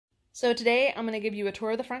So today I'm going to give you a tour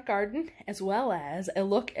of the front garden as well as a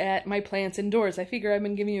look at my plants indoors. I figure I've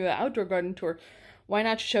been giving you an outdoor garden tour. Why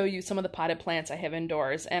not show you some of the potted plants I have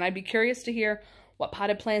indoors? And I'd be curious to hear what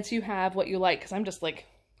potted plants you have, what you like, because I'm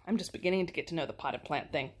just beginning to get to know the potted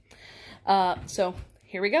plant thing. So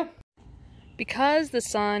here we go. Because the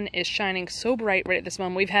sun is shining so bright right at this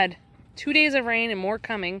moment, we've had 2 days of rain and more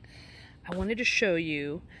coming. I wanted to show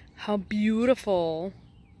you how beautiful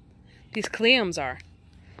these calliums are.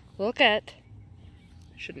 Look at,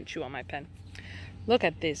 I shouldn't chew on my pen. Look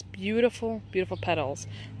at these beautiful, beautiful petals.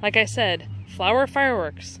 Like I said, flower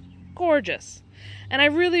fireworks, gorgeous. And I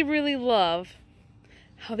really, really love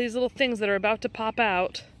how these little things that are about to pop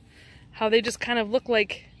out, how they just kind of look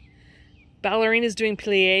like ballerinas doing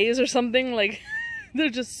pliés or something. Like, they're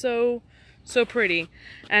just so, so pretty.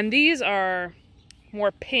 And these are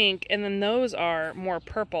more pink, and then those are more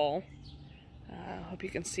purple. I hope you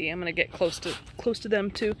can see. I'm gonna get close to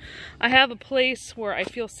them too. I have a place where I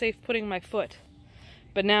feel safe putting my foot,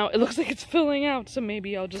 but now it looks like it's filling out, so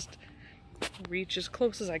maybe I'll just reach as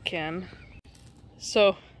close as I can.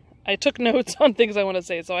 So I took notes on things I want to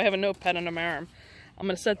say, so I have a notepad under my arm. I'm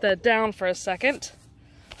gonna set that down for a second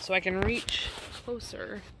so I can reach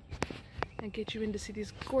closer and get you in to see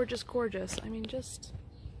these gorgeous, gorgeous. I mean, just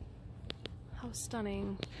how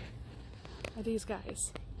stunning are these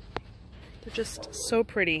guys? They're just so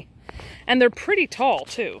pretty. And they're pretty tall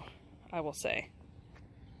too, I will say.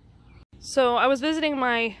 So I was visiting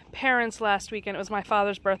my parents last weekend. It was my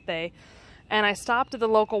father's birthday. And I stopped at the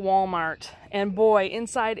local Walmart. And boy,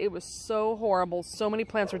 inside it was so horrible. So many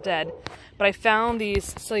plants were dead. But I found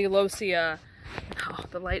these Celosia. Oh,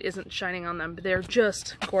 the light isn't shining on them, but they're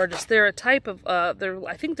just gorgeous. They're a type of,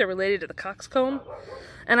 I think they're related to the coxcomb.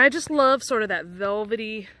 And I just love sort of that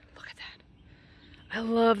velvety, look at that. I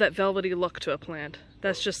love that velvety look to a plant.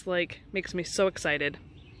 That's just like, makes me so excited.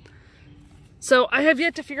 So I have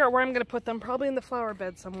yet to figure out where I'm going to put them, probably in the flower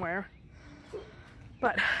bed somewhere.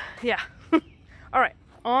 But yeah. All right,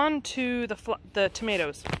 on to the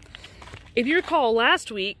tomatoes. If you recall last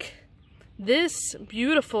week, this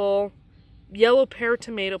beautiful yellow pear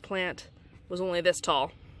tomato plant was only this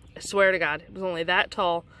tall. I swear to God, it was only that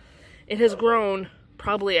tall. It has grown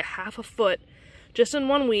probably a half a foot just in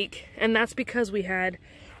 1 week, and that's because we had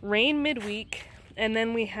rain midweek, and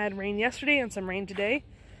then we had rain yesterday and some rain today,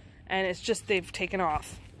 and it's just, they've taken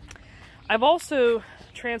off. I've also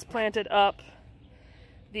transplanted up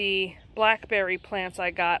the blackberry plants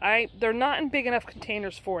I got. They're not in big enough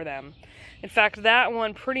containers for them. In fact, that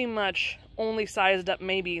one pretty much only sized up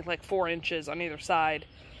maybe like 4 inches on either side.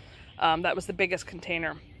 That was the biggest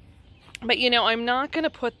container. But you know, I'm not going to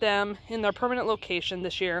put them in their permanent location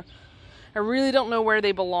this year. I really don't know where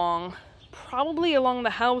they belong. Probably along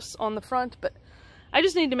the house on the front, but I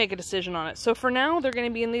just need to make a decision on it. So for now, they're going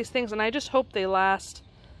to be in these things, and I just hope they last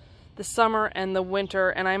the summer and the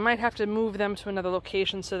winter, and I might have to move them to another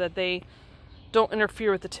location so that they don't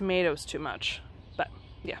interfere with the tomatoes too much. But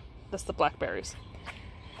yeah, that's the blackberries.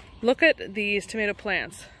 Look at these tomato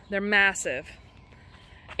plants. They're massive.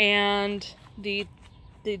 And the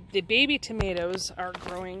baby tomatoes are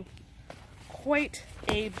growing quite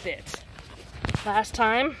a bit. Last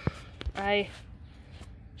time I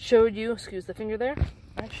showed you, excuse the finger there,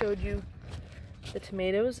 I showed you the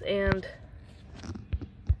tomatoes, and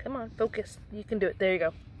come on, focus, you can do it, there you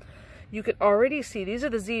go. You can already see, these are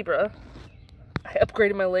the zebra. I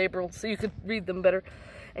upgraded my label so you could read them better.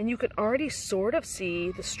 And you can already sort of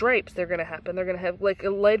see the stripes they're going to happen. They're going to have like a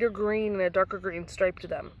lighter green and a darker green stripe to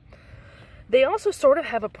them. They also sort of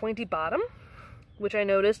have a pointy bottom, which I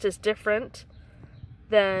noticed is different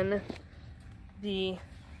than the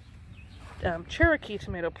Cherokee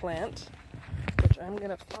tomato plant, which I'm going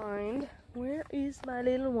to find. Where is my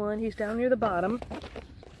little one? He's down near the bottom.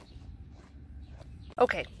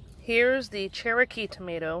 Okay, here's the Cherokee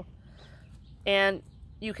tomato, and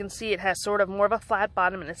you can see it has sort of more of a flat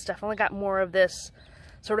bottom, and it's definitely got more of this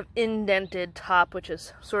sort of indented top, which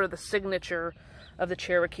is sort of the signature of the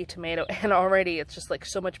Cherokee tomato. And already it's just like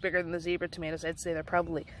so much bigger than the zebra tomatoes. I'd say they're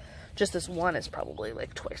probably, just this one is probably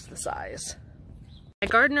like twice the size. My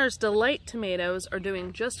Gardener's Delight tomatoes are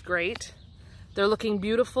doing just great. They're looking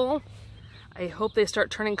beautiful. I hope they start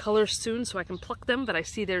turning colors soon so I can pluck them, but I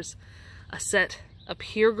see there's a set up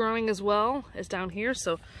here growing as well as down here,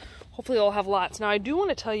 so hopefully I'll have lots. Now I do want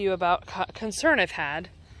to tell you about a concern I've had,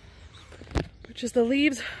 which is the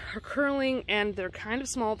leaves are curling and they're kind of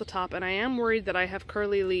small at the top, and I am worried that I have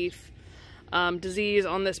curly leaf disease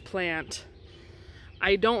on this plant.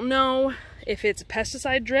 I don't know if it's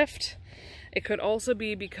pesticide drift. It could also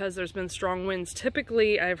be because there's been strong winds.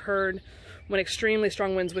 Typically, I've heard when extremely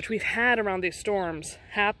strong winds, which we've had around these storms,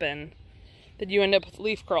 happen, that you end up with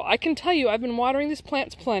leaf curl. I can tell you, I've been watering these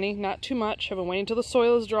plants plenty, not too much. I've been waiting till the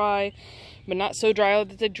soil is dry, but not so dry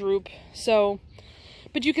that they droop. So,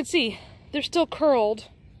 but you can see, they're still curled,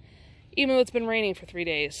 even though it's been raining for 3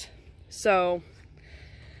 days. So,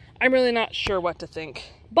 I'm really not sure what to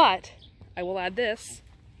think. But, I will add this.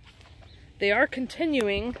 They are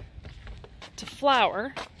continuing to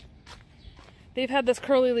flower. They've had this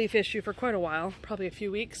curly leaf issue for quite a while, probably a few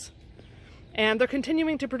weeks. And they're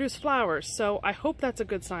continuing to produce flowers, so I hope that's a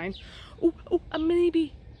good sign. Oh, a mini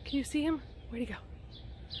bee. Can you see him? Where'd he go?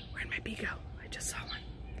 Where'd my bee go? I just saw one.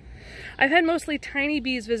 I've had mostly tiny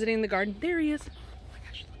bees visiting the garden. There he is. Oh my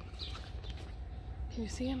gosh. Can you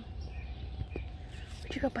see him?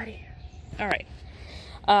 Where'd you go, buddy? All right.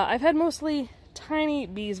 I've had mostly tiny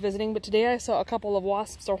bees visiting, but today I saw a couple of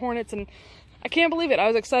wasps or hornets, and I can't believe it. I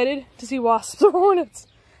was excited to see wasps or hornets.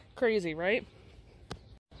 Crazy, right?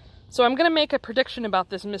 So I'm going to make a prediction about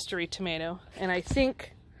this mystery tomato, and I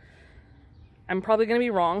think I'm probably going to be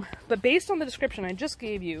wrong, but based on the description I just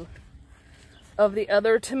gave you of the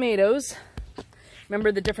other tomatoes,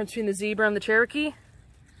 remember the difference between the zebra and the Cherokee?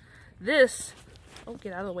 This, oh,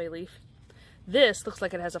 get out of the way, leaf. This looks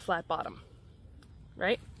like it has a flat bottom,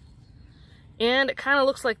 right? And it kind of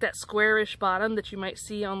looks like that squarish bottom that you might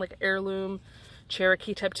see on like heirloom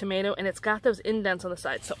Cherokee type tomato, and it's got those indents on the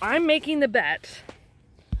side. So I'm making the bet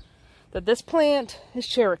that this plant is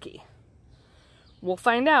Cherokee. We'll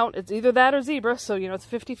find out. It's either that or zebra, so you know it's a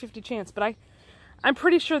 50-50 chance, but I'm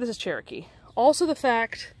pretty sure this is Cherokee. Also the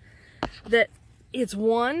fact that it's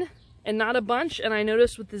one and not a bunch, and I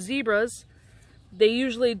noticed with the zebras, they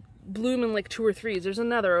usually bloom in like 2 or 3s. There's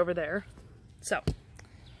another over there. So,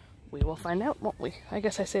 we will find out, won't we? I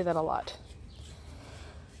guess I say that a lot.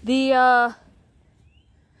 The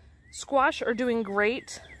squash are doing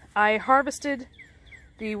great. I harvested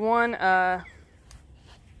the one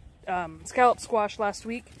scallop squash last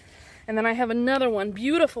week, and then I have another one,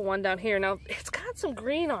 beautiful one down here. Now, it's got some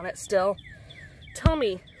green on it still. Tell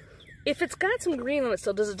me, if it's got some green on it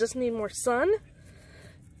still, does it just need more sun?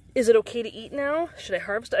 Is it okay to eat now? Should I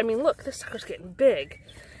harvest it? I mean, look, this sucker's getting big,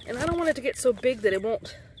 and I don't want it to get so big that it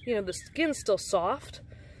won't, you know, the skin's still soft.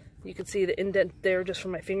 You can see the indent there just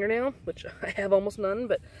from my fingernail, which I have almost none,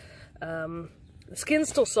 but the skin's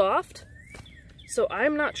still soft. So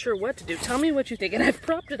I'm not sure what to do. Tell me what you think. And I've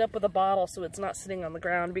propped it up with a bottle so it's not sitting on the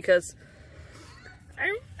ground, because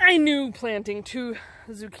I knew planting 2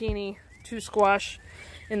 zucchini, 2 squash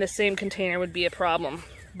in the same container would be a problem.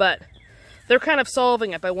 But they're kind of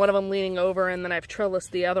solving it by one of them leaning over, and then I've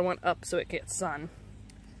trellised the other one up so it gets sun.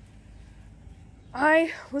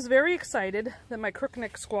 I was very excited that my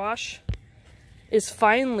crookneck squash is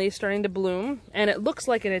finally starting to bloom, and it looks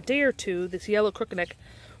like in a day or two, this yellow crookneck,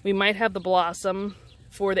 we might have the blossom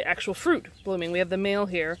for the actual fruit blooming. We have the male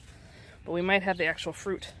here, but we might have the actual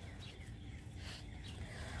fruit.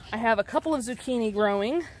 I have a couple of zucchini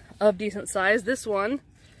growing of decent size. This one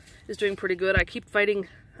is doing pretty good. I keep fighting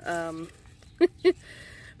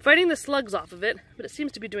fighting the slugs off of it, but it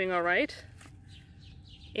seems to be doing all right.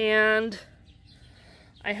 And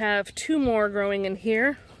I have 2 more growing in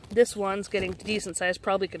here. This one's getting decent size,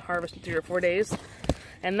 probably can harvest in 3 or 4 days.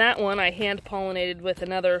 And that one I hand pollinated with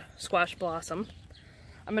another squash blossom.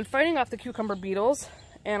 I've been fighting off the cucumber beetles,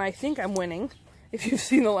 and I think I'm winning, if you've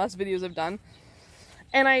seen the last videos I've done.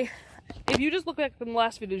 And if you just look back from the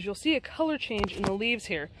last videos, you'll see a color change in the leaves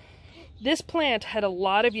here. This plant had a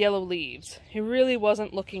lot of yellow leaves. It really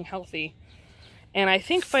wasn't looking healthy. And I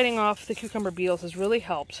think fighting off the cucumber beetles has really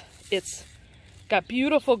helped. It's got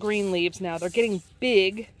beautiful green leaves now. They're getting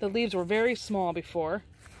big. The leaves were very small before.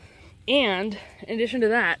 And in addition to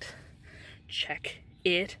that, check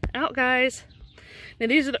it out, guys. Now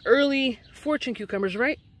these are the early fortune cucumbers,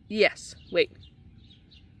 right? Yes. Wait,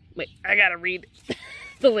 I gotta read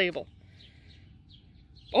the label.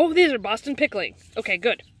 Oh, these are Boston pickling. Okay,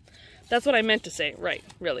 good. That's what I meant to say. Right,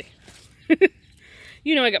 really.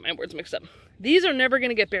 You know I got my words mixed up. These are never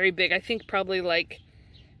gonna get very big. I think probably like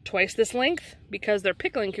twice this length, because they're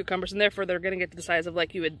pickling cucumbers, and therefore they're gonna get to the size of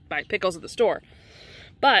like you would buy pickles at the store.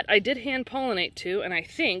 But I did hand pollinate 2, and I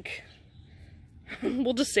think,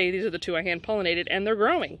 we'll just say these are the 2 I hand pollinated, and they're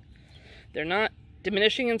growing. They're not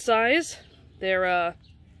diminishing in size. They're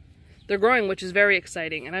growing, which is very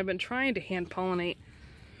exciting. And I've been trying to hand pollinate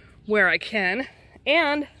where I can.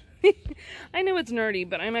 And I know it's nerdy,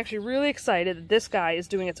 but I'm actually really excited that this guy is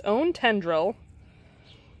doing its own tendril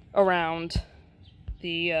around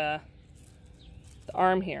the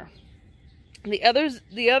arm here.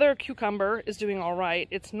 The other cucumber is doing all right.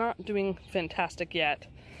 It's not doing fantastic yet.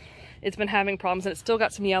 it's been having problems, and it's still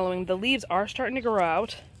got some yellowing. The leaves are starting to grow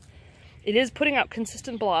out. It is putting out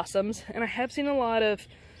consistent blossoms, and I have seen a lot of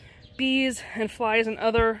bees and flies and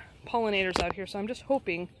other pollinators out here, so I'm just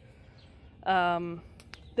hoping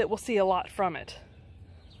that we'll see a lot from it.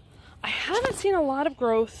 I haven't seen a lot of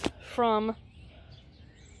growth from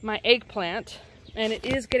my eggplant, and it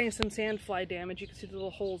is getting some sandfly damage. You can see the little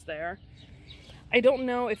holes there. I don't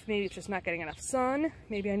know if maybe it's just not getting enough sun.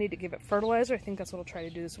 Maybe I need to give it fertilizer. I think that's what I'll try to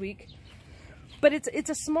do this week. But it's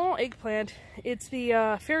a small eggplant. It's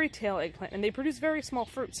the fairy tale eggplant, and they produce very small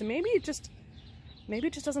fruit. So maybe it just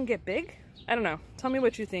doesn't get big. I don't know. Tell me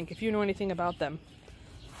what you think if you know anything about them.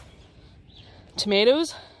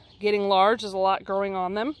 Tomatoes, getting large. There's a lot growing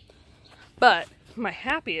on them. But my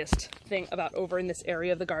happiest thing about over in this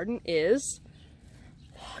area of the garden is,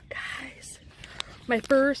 look guys, my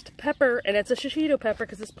first pepper, and it's a shishito pepper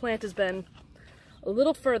because this plant has been a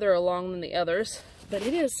little further along than the others, but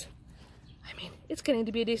it is, I mean, it's getting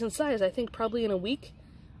to be a decent size. I think probably in a week,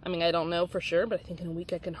 I mean, I don't know for sure, but I think in a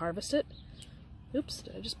week I can harvest it. Oops,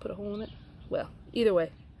 did I just put a hole in it? Well, either way,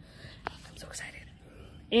 I'm so excited.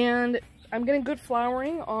 And I'm getting good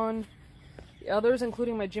flowering on the others,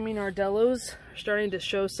 including my Jimmy Nardellos, are starting to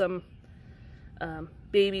show some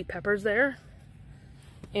baby peppers there.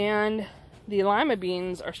 And the lima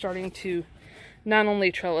beans are starting to not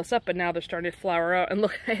only trellis up, but now they're starting to flower out. And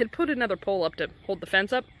look, I had put another pole up to hold the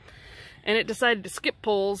fence up, and it decided to skip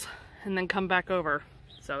poles and then come back over.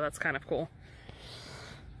 So that's kind of cool.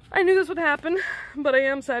 I knew this would happen, but I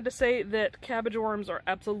am sad to say that cabbage worms are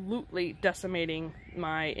absolutely decimating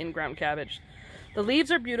my in-ground cabbage. The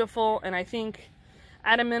leaves are beautiful, and I think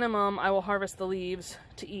at a minimum I will harvest the leaves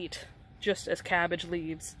to eat just as cabbage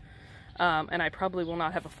leaves. And I probably will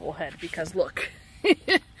not have a full head because look,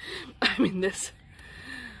 I mean this,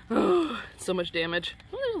 oh, so much damage.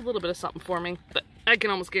 Well, there's a little bit of something forming, but I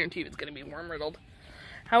can almost guarantee you it's going to be worm riddled.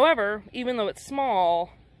 However, even though it's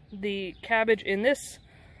small, the cabbage in this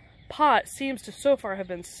pot seems to so far have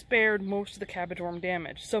been spared most of the cabbage worm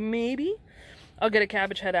damage. So maybe I'll get a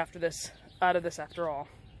cabbage head out of this after all.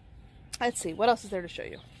 Let's see, what else is there to show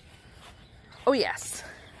you? Oh yes.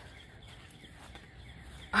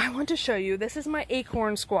 I want to show you, this is my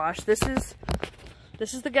acorn squash. This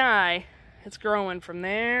is the guy. It's growing from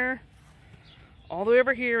there all the way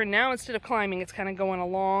over here, and now instead of climbing, it's kind of going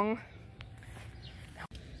along.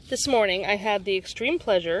 This morning I had the extreme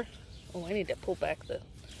pleasure, oh, I need to pull back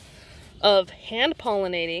of hand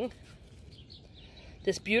pollinating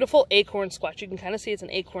this beautiful acorn squash. You can kind of see it's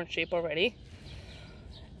an acorn shape already.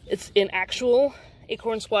 It's an actual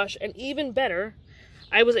acorn squash, and even better,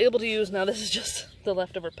 I was able to use, now this is just the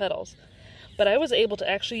leftover petals, but I was able to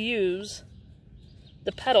actually use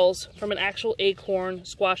the petals from an actual acorn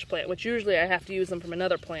squash plant, which usually I have to use them from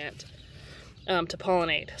another plant to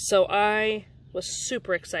pollinate. So I was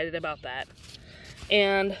super excited about that.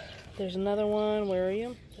 And there's another one, where are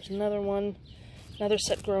you? There's another one, another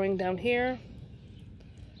set growing down here.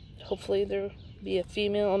 Hopefully there'll be a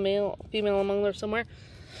female among there somewhere.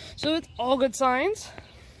 So it's all good signs.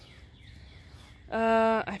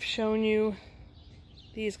 I've shown you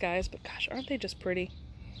these guys, but gosh, aren't they just pretty?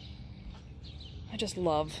 I just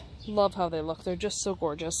love how they look. They're just so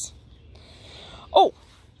gorgeous. Oh,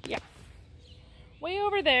 yeah. Way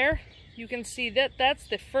over there, you can see that that's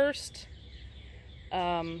the first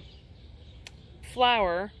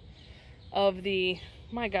flower of the,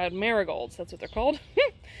 my God, marigolds. That's what they're called.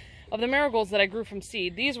 Of the marigolds that I grew from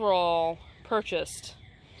seed. These were all purchased,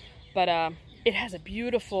 but it has a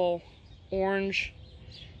beautiful orange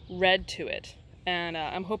red to it, and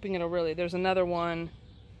I'm hoping it'll really, there's another one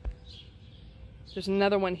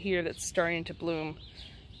here that's starting to bloom,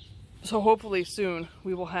 so hopefully soon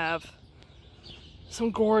we will have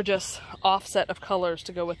some gorgeous offset of colors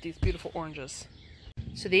to go with these beautiful oranges.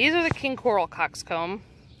 So these are the king coral coxcomb,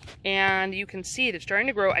 and you can see they're starting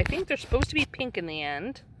to grow. I think they're supposed to be pink in the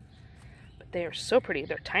end, but they are so pretty.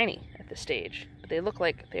 They're tiny at this stage, but they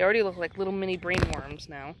already look like little mini brain worms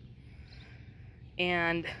now.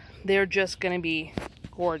 And they're just going to be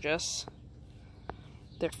gorgeous.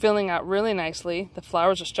 They're filling out really nicely. The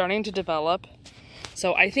flowers are starting to develop.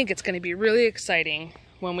 So I think it's going to be really exciting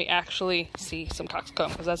when we actually see some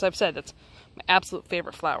coxcomb, because as I've said, that's my absolute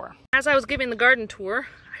favorite flower. As I was giving the garden tour,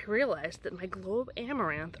 I realized that my globe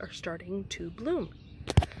amaranth are starting to bloom.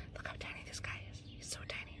 Look how tiny this guy is. He's so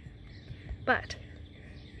tiny. But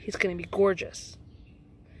he's going to be gorgeous.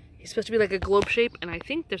 He's supposed to be like a globe shape, and I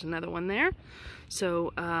think there's another one there.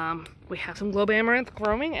 So we have some globe amaranth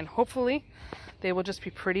growing, and hopefully they will just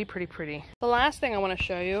be pretty, pretty, pretty. The last thing I want to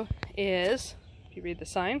show you is, if you read the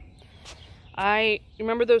sign,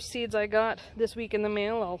 Remember those seeds I got this week in the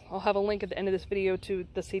mail? I'll have a link at the end of this video to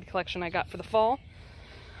the seed collection I got for the fall.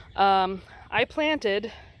 I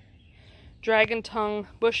planted dragon tongue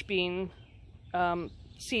bush bean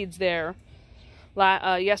seeds there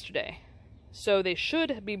yesterday. So they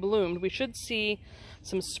should be bloomed. We should see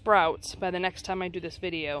some sprouts by the next time I do this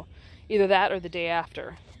video. Either that or the day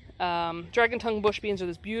after. Dragon tongue bush beans are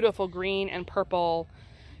this beautiful green and purple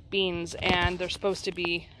beans, and they're supposed to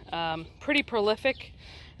be pretty prolific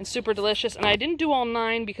and super delicious. And I didn't do all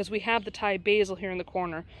 9 because we have the Thai basil here in the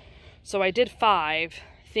corner. So I did 5,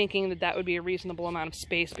 thinking that that would be a reasonable amount of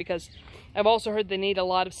space, because I've also heard they need a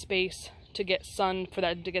lot of space to get sun for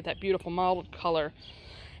that, to get that beautiful mottled color.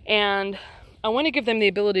 And I want to give them the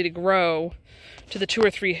ability to grow to the 2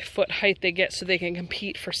 or 3 foot height they get, so they can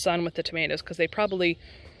compete for sun with the tomatoes, because they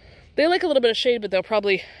like a little bit of shade, but they'll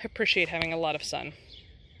probably appreciate having a lot of sun.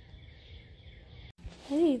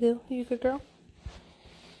 Hey, Lil, you good girl?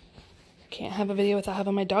 Can't have a video without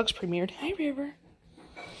having my dogs premiered. Hi, River.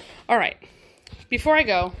 Alright, before I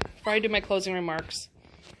do my closing remarks,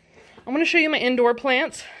 I'm going to show you my indoor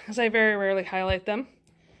plants, because I very rarely highlight them.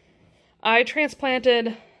 I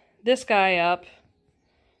transplanted this guy up.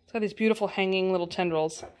 It's got these beautiful hanging little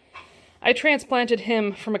tendrils. I transplanted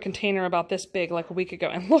him from a container about this big like a week ago,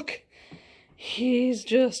 and look, he's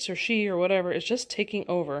just, or she or whatever, is just taking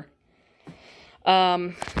over.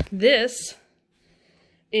 This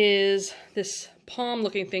palm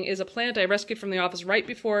looking thing is a plant I rescued from the office right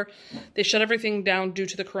before they shut everything down due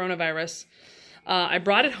to the coronavirus. I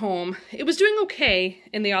brought it home. It was doing okay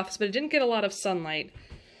in the office, but it didn't get a lot of sunlight.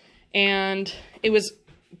 And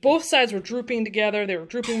both sides were drooping together. They were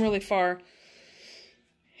drooping really far.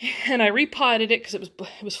 And I repotted it because it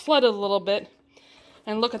was flooded a little bit.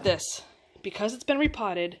 And look at this. Because it's been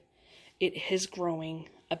repotted, it is growing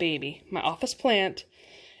a baby. My office plant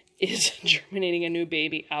is germinating a new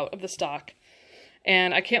baby out of the stock.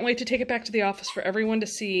 And I can't wait to take it back to the office for everyone to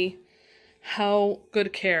see how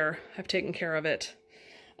good care I've taken care of it.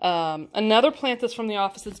 Another plant that's from the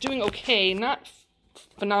office that's doing okay, not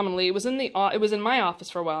phenomenally. It was in my office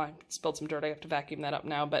for a while. I spilled some dirt. I have to vacuum that up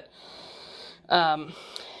now, but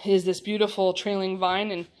is this beautiful trailing vine,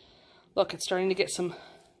 and look, it's starting to get some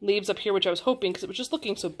leaves up here, which I was hoping, because it was just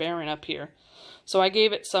looking so barren up here. So I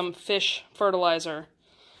gave it some fish fertilizer,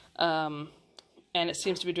 and it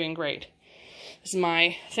seems to be doing great. This is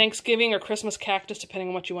my Thanksgiving or Christmas cactus, depending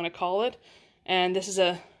on what you want to call it. And this is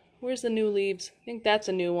where's the new leaves? I think that's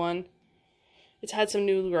a new one. It's had some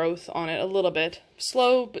new growth on it, a little bit.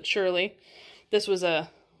 Slow, but surely. This was a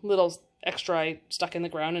little extra I stuck in the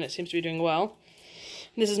ground, and it seems to be doing well.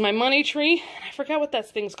 And this is my money tree. I forgot what that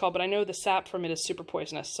thing's called, but I know the sap from it is super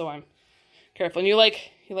poisonous, so I'm careful. And you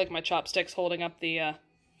like my chopsticks holding up the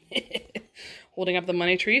holding up the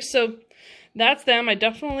money tree. So that's them. I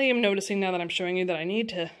definitely am noticing now that I'm showing you that I need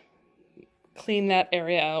to clean that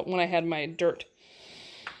area out. When I had my dirt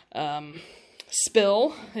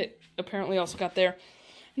spill, it apparently also got there.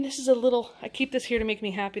 And this is a little, I keep this here to make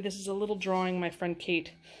me happy. This is a little drawing my friend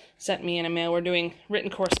Kate sent me in a mail. We're doing written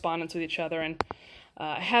correspondence with each other, and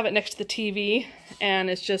I have it next to the TV, and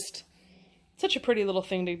it's just such a pretty little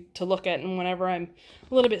thing to look at. And whenever I'm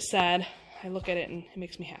a little bit sad, I look at it and it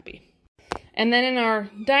makes me happy. And then in our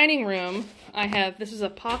dining room, this is a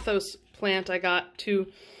pothos plant. I got 2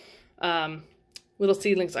 little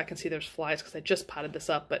seedlings. I can see there's flies because I just potted this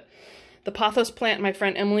up, but the pothos plant my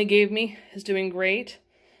friend Emily gave me is doing great.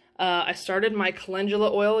 I started my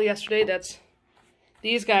calendula oil yesterday.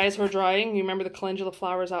 These guys were drying. You remember the calendula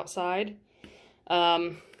flowers outside?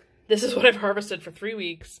 This is what I've harvested for 3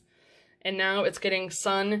 weeks. And now it's getting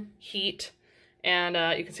sun, heat, and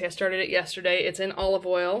you can see I started it yesterday. It's in olive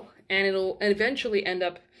oil, and it'll eventually end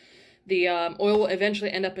up, the oil will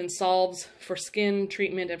eventually end up in salves for skin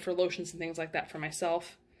treatment and for lotions and things like that for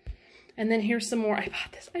myself. And then here's some more. I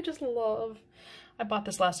bought this. I bought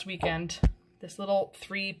this last weekend. This little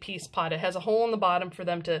 3-piece pot. It has a hole in the bottom for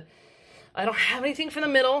them to, I don't have anything for the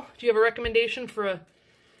middle. Do you have a recommendation for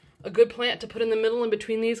a good plant to put in the middle in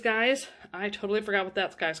between these guys? I totally forgot what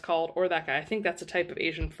that guy's called, or that guy. I think that's a type of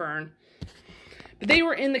Asian fern. But they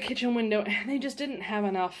were in the kitchen window, and they just didn't have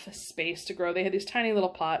enough space to grow. They had these tiny little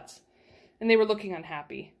pots, and they were looking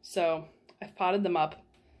unhappy. So I've potted them up.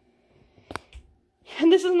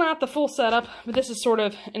 And this is not the full setup, but this is sort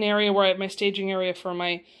of an area where I have my staging area for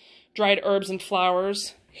my dried herbs and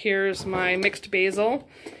flowers. Here's my mixed basil.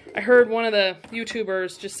 I heard one of the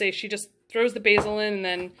YouTubers just say she just throws the basil in, and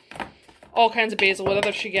then all kinds of basil,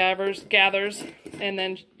 whatever she gathers, and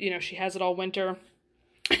then, you know, she has it all winter.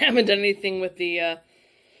 I haven't done anything with the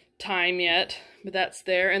thyme yet, but that's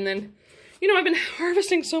there. And then You know, I've been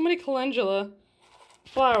harvesting so many calendula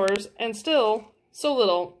flowers and still so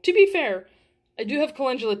little. To be fair, I do have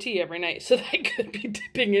calendula tea every night, so that could be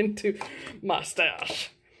dipping into my stash.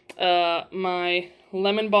 My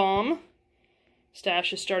lemon balm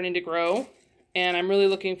stash is starting to grow, and I'm really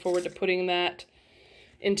looking forward to putting that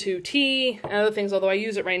into tea and other things, although I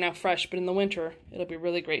use it right now fresh, but in the winter, it'll be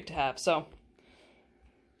really great to have. So,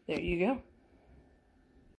 there you go.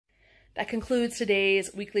 That concludes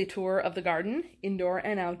today's weekly tour of the garden, indoor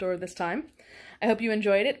and outdoor this time. I hope you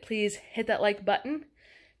enjoyed it. Please hit that like button.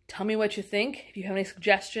 Tell me what you think. If you have any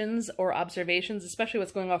suggestions or observations, especially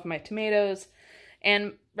what's going on with my tomatoes,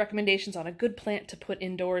 and recommendations on a good plant to put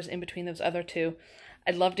indoors in between those other two,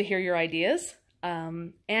 I'd love to hear your ideas.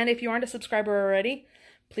 And if you aren't a subscriber already,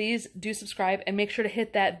 please do subscribe and make sure to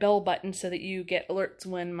hit that bell button so that you get alerts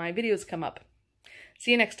when my videos come up.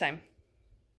 See you next time.